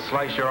bet they'd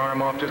slice your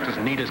arm off just as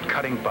neat as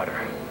cutting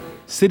butter.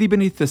 City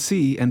Beneath the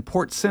Sea and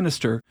Port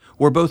Sinister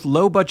were both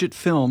low-budget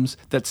films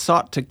that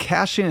sought to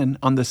cash in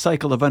on the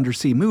cycle of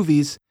undersea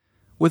movies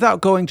without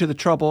going to the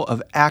trouble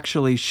of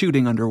actually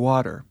shooting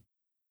underwater.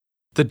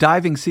 The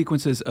diving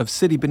sequences of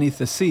City Beneath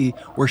the Sea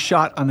were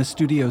shot on a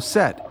studio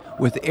set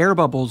with air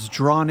bubbles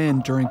drawn in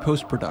during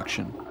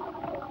post-production.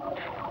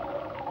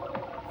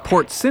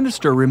 Port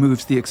Sinister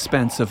removes the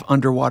expense of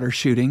underwater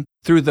shooting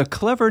through the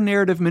clever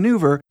narrative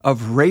maneuver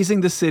of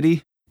raising the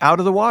city out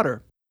of the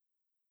water.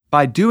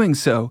 By doing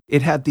so,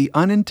 it had the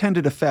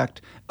unintended effect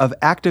of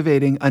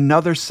activating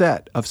another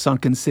set of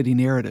sunken city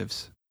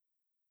narratives.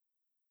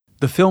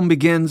 The film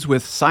begins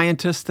with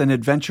scientist and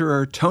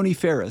adventurer Tony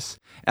Ferris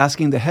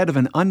asking the head of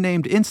an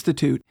unnamed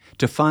institute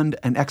to fund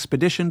an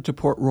expedition to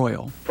Port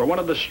Royal. For one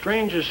of the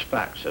strangest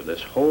facts of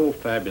this whole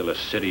fabulous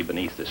city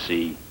beneath the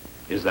sea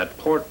is that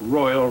Port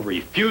Royal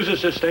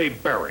refuses to stay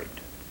buried.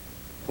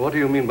 What do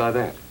you mean by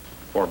that?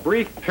 For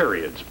brief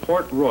periods,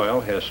 Port Royal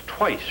has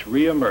twice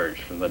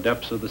re-emerged from the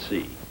depths of the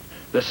sea.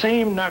 The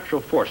same natural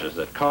forces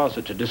that caused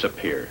it to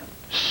disappear,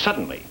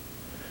 suddenly,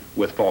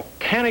 with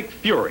volcanic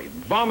fury,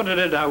 vomited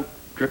it out,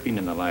 dripping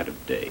in the light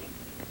of day.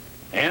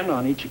 And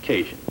on each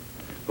occasion,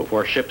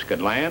 before ships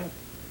could land,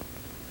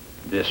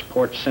 this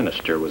Port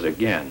Sinister was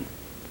again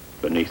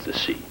beneath the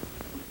sea.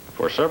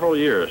 For several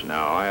years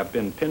now, I have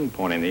been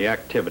pinpointing the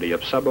activity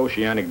of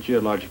suboceanic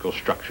geological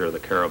structure of the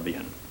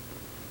Caribbean.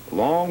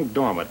 Long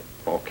dormant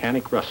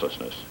volcanic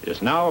restlessness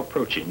is now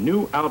approaching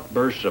new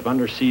outbursts of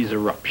undersea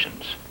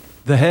eruptions.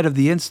 The head of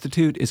the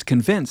institute is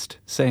convinced,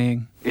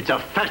 saying, "It's a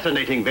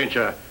fascinating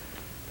venture.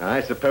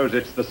 I suppose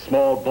it's the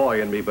small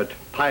boy in me, but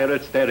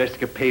pirates, their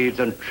escapades,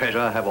 and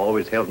treasure have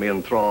always held me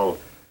in thrall."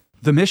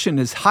 The mission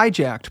is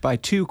hijacked by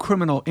two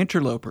criminal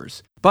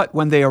interlopers, but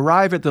when they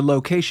arrive at the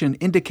location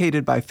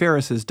indicated by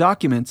Ferris's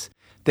documents,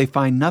 they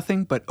find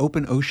nothing but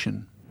open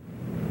ocean.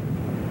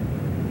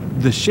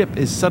 The ship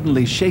is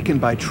suddenly shaken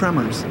by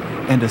tremors,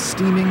 and a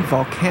steaming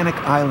volcanic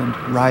island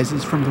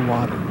rises from the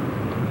water.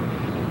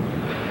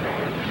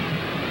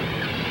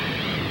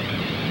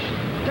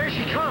 There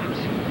she comes.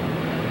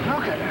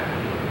 Look at her.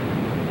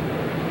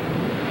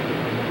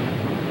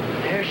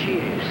 There she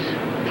is.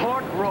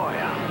 Port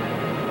Royal.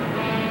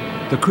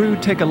 The crew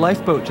take a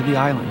lifeboat to the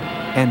island,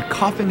 and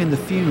coughing in the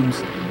fumes,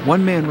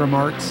 one man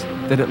remarks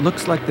that it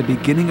looks like the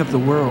beginning of the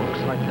world. Looks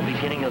like the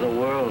beginning of the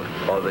world,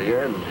 or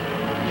the end.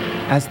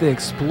 As they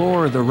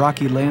explore the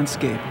rocky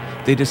landscape,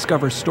 they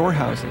discover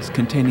storehouses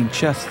containing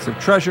chests of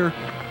treasure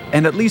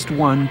and at least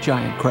one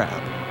giant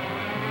crab.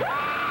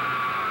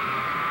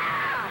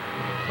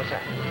 What's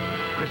that?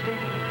 Christy?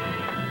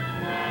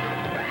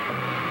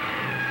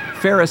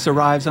 Ferris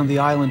arrives on the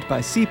island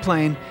by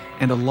seaplane,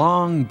 and a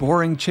long,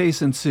 boring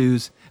chase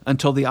ensues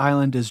until the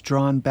island is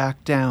drawn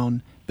back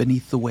down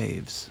beneath the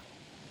waves.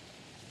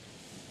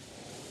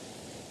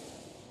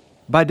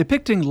 By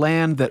depicting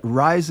land that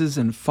rises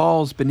and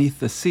falls beneath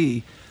the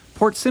sea,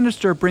 Port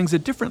Sinister brings a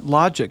different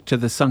logic to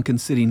the sunken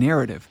city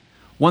narrative,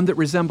 one that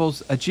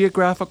resembles a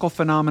geographical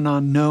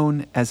phenomenon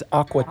known as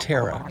aqua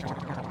terra.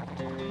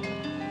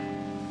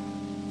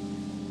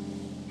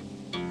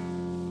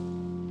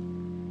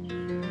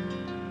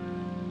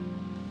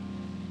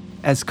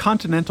 As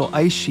continental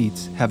ice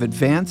sheets have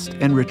advanced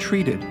and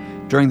retreated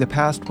during the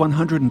past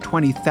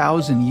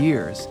 120,000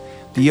 years,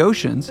 the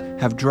oceans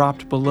have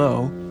dropped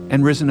below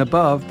and risen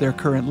above their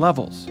current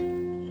levels.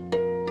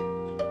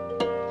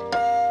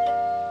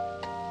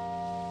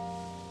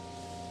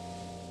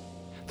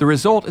 The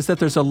result is that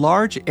there's a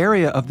large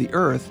area of the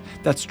Earth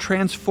that's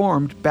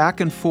transformed back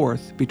and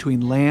forth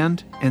between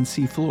land and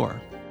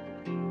seafloor.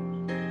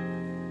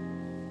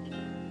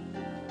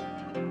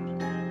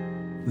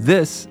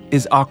 This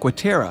is aqua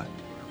terra,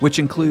 which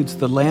includes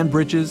the land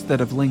bridges that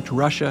have linked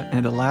Russia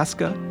and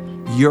Alaska,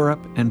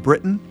 Europe and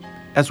Britain,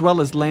 as well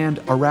as land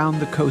around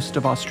the coast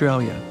of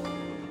Australia.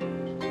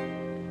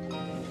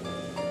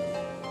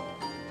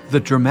 The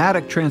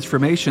dramatic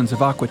transformations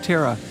of aqua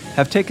terra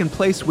have taken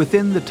place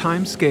within the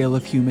timescale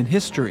of human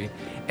history,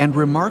 and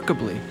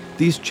remarkably,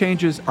 these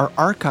changes are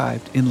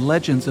archived in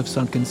legends of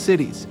sunken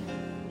cities.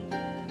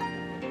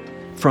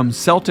 From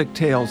Celtic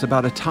tales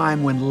about a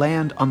time when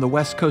land on the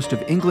west coast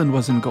of England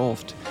was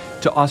engulfed,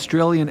 to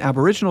Australian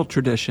Aboriginal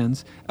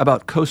traditions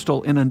about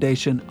coastal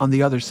inundation on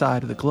the other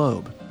side of the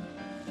globe.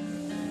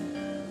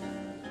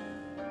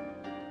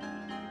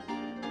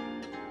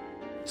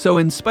 So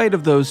in spite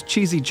of those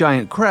cheesy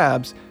giant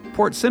crabs,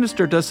 Port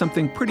Sinister does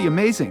something pretty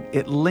amazing.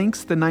 It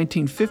links the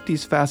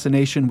 1950s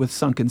fascination with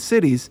sunken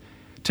cities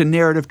to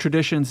narrative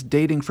traditions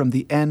dating from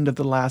the end of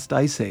the last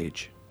ice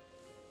age.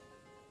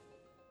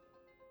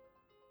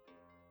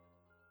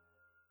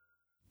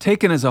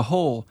 Taken as a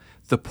whole,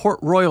 the Port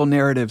Royal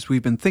narratives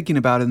we've been thinking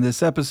about in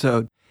this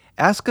episode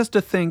ask us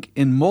to think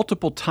in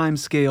multiple time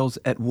scales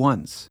at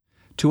once,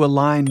 to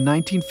align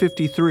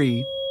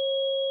 1953,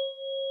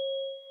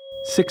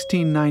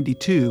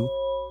 1692,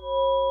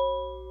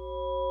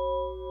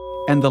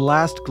 and the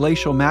last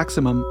glacial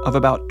maximum of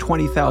about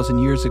 20,000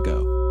 years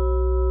ago.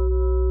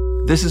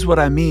 This is what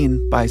I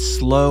mean by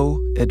slow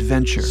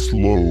adventure.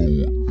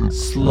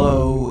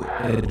 Slow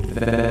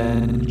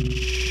adventure.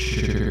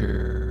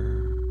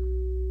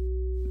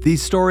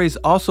 These stories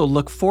also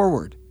look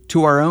forward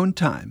to our own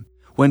time,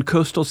 when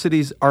coastal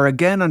cities are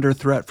again under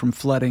threat from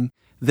flooding,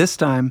 this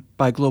time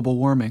by global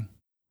warming.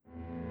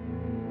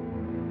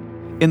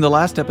 In the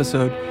last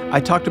episode,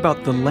 I talked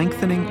about the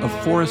lengthening of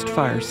forest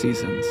fire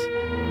seasons.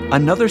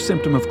 Another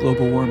symptom of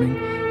global warming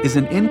is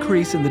an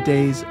increase in the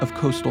days of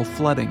coastal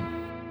flooding.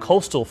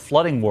 Coastal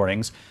flooding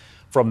warnings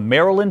from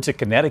Maryland to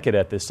Connecticut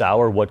at this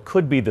hour, what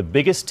could be the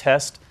biggest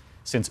test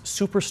since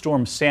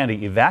Superstorm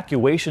Sandy.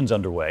 Evacuations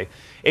underway.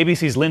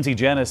 ABC's Lindsay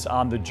Janis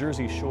on the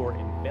Jersey Shore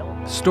in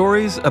Belleville.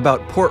 Stories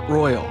about Port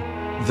Royal,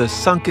 the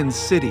sunken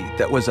city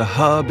that was a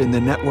hub in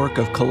the network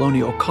of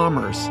colonial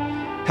commerce,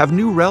 have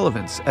new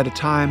relevance at a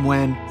time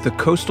when the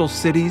coastal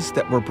cities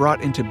that were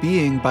brought into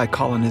being by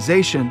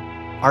colonization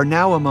are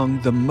now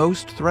among the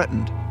most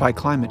threatened by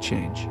climate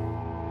change.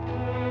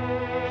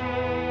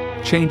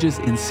 Changes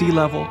in sea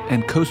level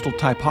and coastal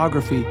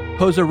typography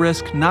pose a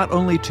risk not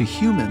only to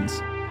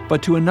humans,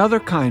 but to another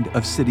kind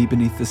of city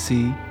beneath the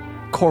sea,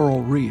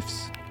 coral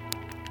reefs.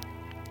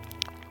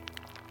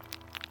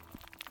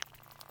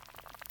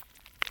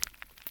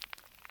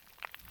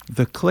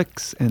 The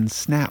clicks and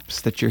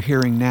snaps that you're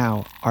hearing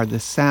now are the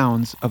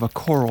sounds of a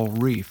coral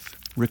reef,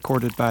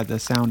 recorded by the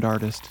sound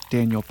artist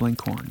Daniel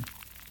Blinkhorn.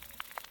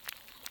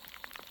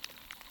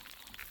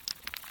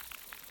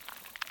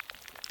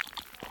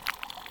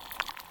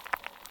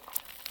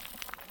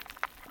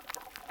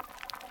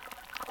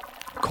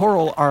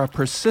 Coral are a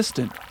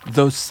persistent,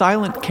 though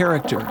silent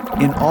character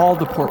in all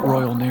the Port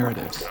Royal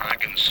narratives. I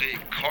can see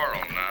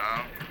coral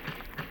now.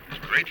 There's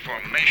great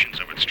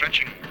formations of it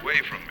stretching away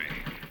from me.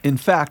 In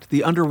fact,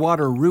 the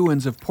underwater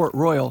ruins of Port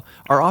Royal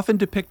are often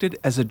depicted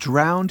as a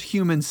drowned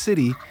human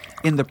city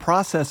in the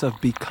process of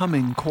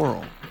becoming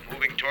coral.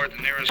 Moving toward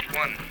the nearest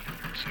one.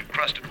 It's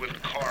encrusted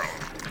with coral.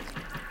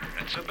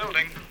 It's a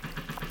building.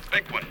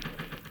 Big one.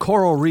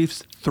 Coral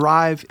reefs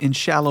thrive in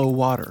shallow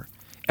water,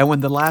 and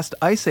when the last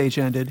ice age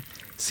ended,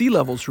 sea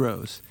levels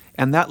rose,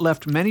 and that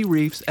left many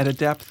reefs at a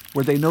depth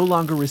where they no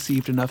longer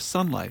received enough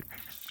sunlight.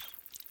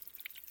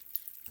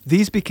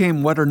 These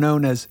became what are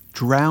known as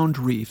drowned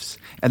reefs,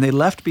 and they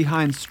left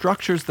behind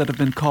structures that have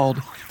been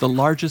called the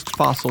largest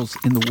fossils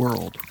in the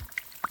world.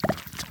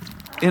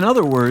 In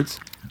other words,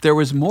 there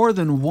was more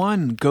than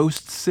one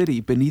ghost city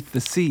beneath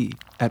the sea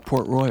at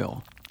Port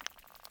Royal.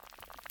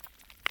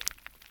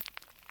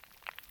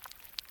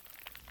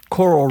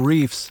 Coral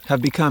reefs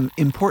have become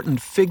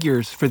important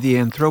figures for the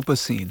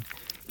Anthropocene,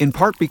 in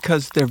part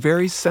because they're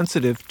very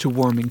sensitive to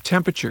warming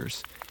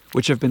temperatures,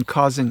 which have been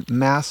causing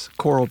mass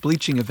coral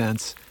bleaching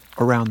events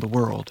around the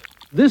world.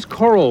 This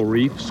coral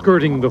reef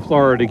skirting the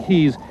Florida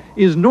Keys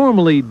is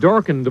normally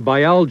darkened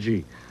by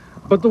algae,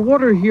 but the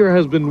water here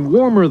has been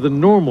warmer than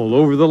normal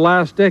over the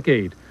last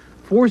decade,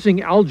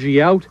 forcing algae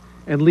out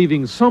and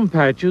leaving some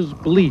patches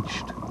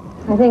bleached.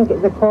 I think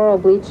the coral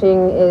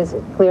bleaching is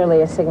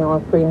clearly a signal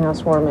of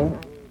greenhouse warming.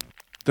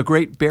 The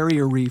Great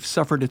Barrier Reef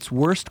suffered its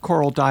worst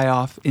coral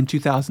die-off in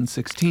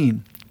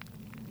 2016.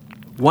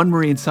 One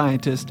marine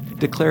scientist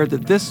declared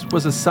that this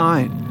was a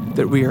sign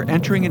that we are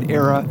entering an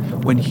era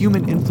when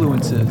human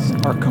influences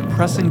are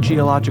compressing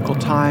geological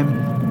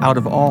time out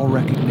of all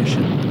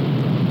recognition.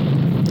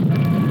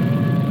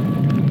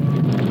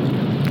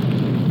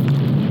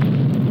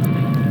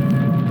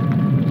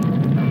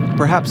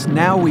 Perhaps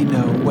now we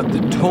know what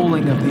the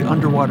tolling of the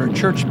underwater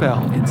church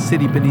bell in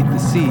City Beneath the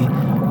Sea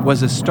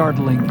was a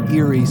startling,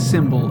 eerie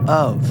symbol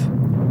of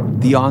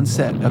the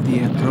onset of the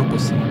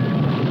Anthropocene.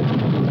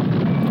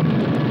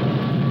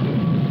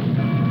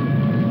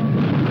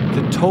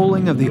 The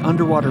tolling of the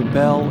underwater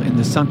bell in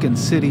the sunken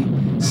city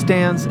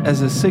stands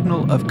as a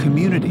signal of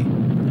community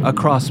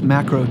across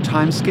macro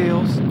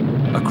timescales,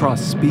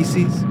 across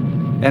species,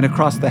 and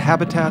across the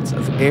habitats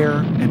of air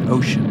and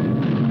ocean.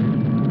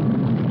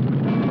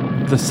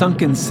 The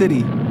sunken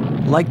city,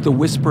 like the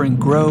Whispering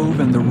Grove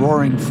and the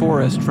Roaring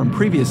Forest from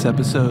previous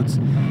episodes,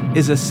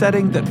 is a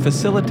setting that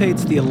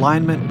facilitates the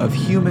alignment of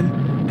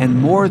human and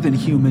more than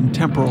human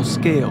temporal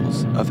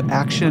scales of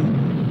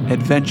action,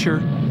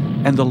 adventure,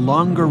 and the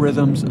longer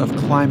rhythms of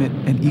climate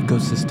and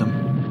ecosystem.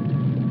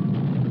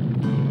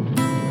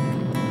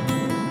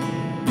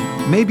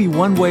 Maybe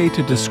one way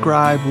to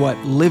describe what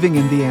living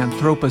in the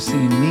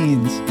Anthropocene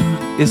means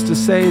is to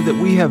say that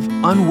we have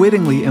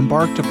unwittingly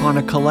embarked upon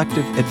a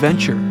collective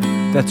adventure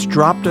that's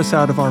dropped us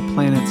out of our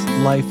planet's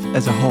life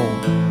as a whole.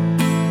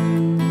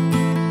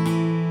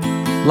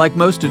 Like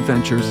most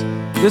adventures,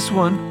 this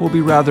one will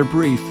be rather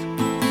brief.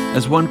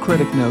 As one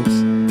critic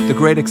notes, the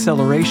great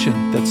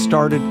acceleration that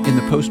started in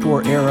the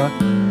post-war era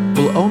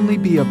will only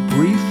be a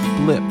brief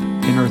blip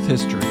in Earth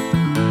history.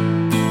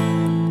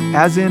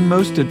 As in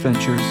most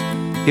adventures,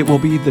 it will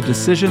be the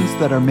decisions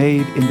that are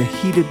made in the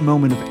heated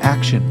moment of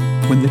action,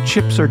 when the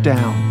chips are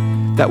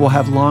down, that will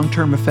have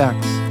long-term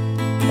effects,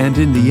 and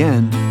in the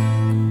end,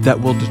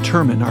 that will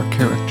determine our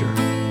character.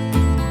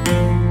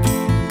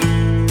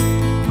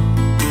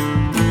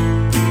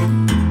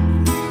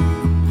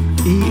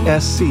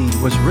 ESC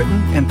was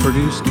written and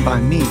produced by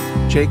me,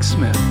 Jake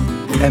Smith,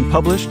 and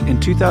published in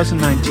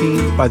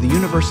 2019 by the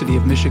University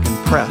of Michigan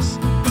Press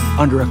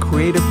under a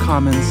Creative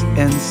Commons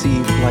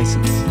NC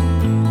license.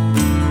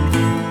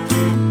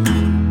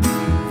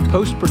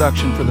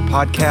 Post-production for the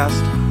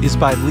podcast is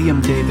by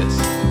Liam Davis.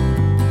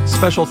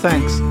 Special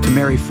thanks to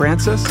Mary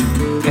Francis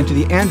and to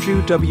the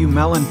Andrew W.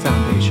 Mellon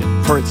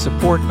Foundation for its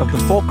support of the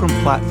Fulcrum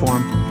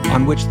platform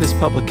on which this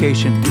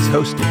publication is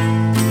hosted.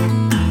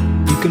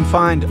 You can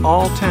find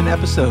all 10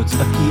 episodes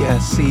of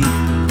ESC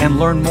and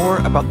learn more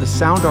about the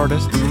sound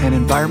artists and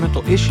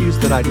environmental issues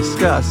that I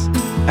discuss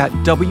at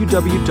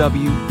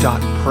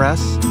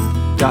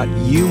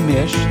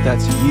www.press.umich,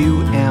 that's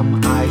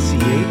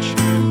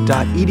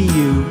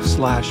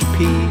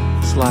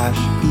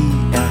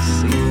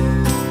umich.edu/p/ESC.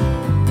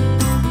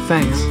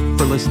 Thanks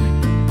for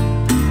listening.